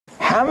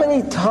How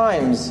many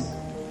times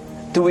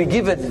do we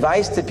give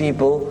advice to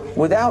people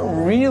without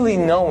really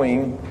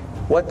knowing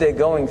what they're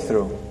going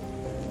through?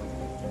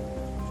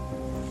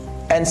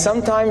 And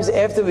sometimes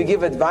after we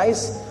give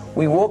advice,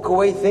 we walk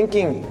away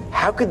thinking,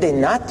 how could they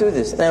not do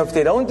this? And if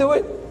they don't do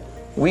it,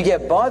 we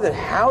get bothered.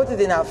 How did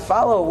they not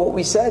follow what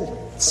we said?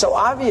 It's so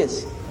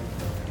obvious.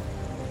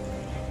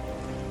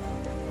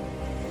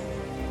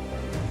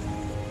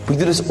 We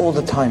do this all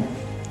the time.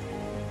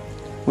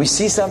 We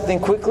see something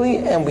quickly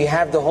and we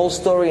have the whole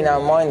story in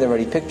our mind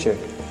already pictured.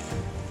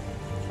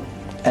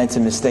 And it's a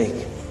mistake.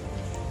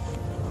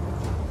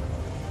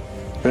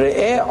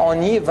 Re'eh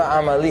oni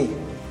va'amali.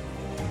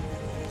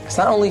 It's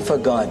not only for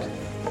God.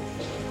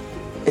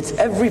 It's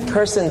every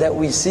person that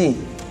we see.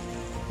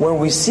 When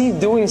we see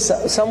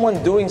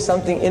someone doing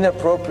something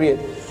inappropriate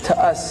to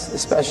us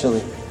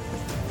especially,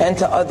 and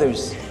to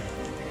others,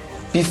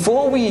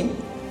 before we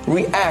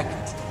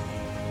react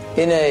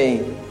in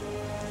a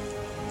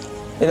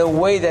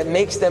way that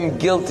makes them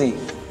guilty,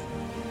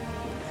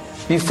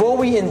 before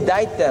we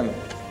indict them,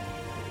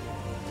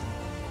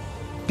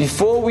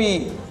 before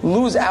we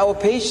lose our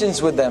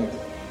patience with them,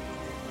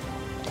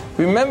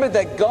 remember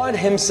that God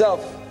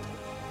Himself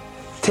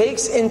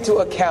takes into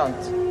account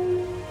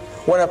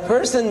when a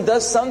person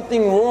does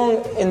something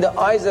wrong in the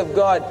eyes of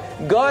God.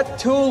 God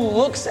too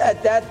looks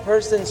at that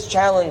person's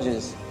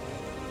challenges.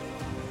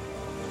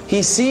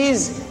 He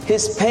sees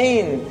his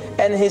pain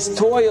and his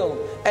toil,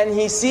 and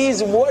He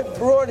sees what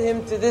brought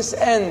him to this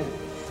end,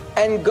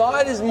 and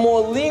God is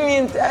more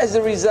lenient as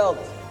a result.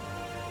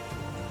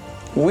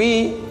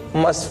 We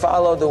must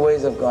follow the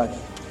ways of God.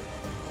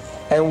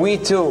 And we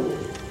too,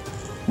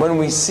 when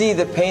we see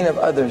the pain of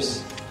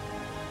others,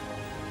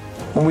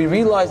 when we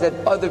realize that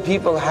other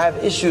people have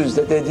issues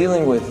that they're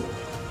dealing with,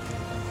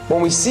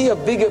 when we see a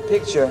bigger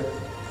picture,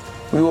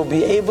 we will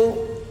be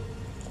able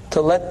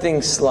to let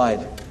things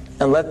slide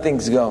and let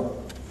things go.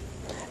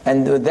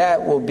 And with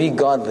that, we'll be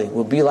godly,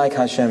 we'll be like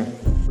Hashem.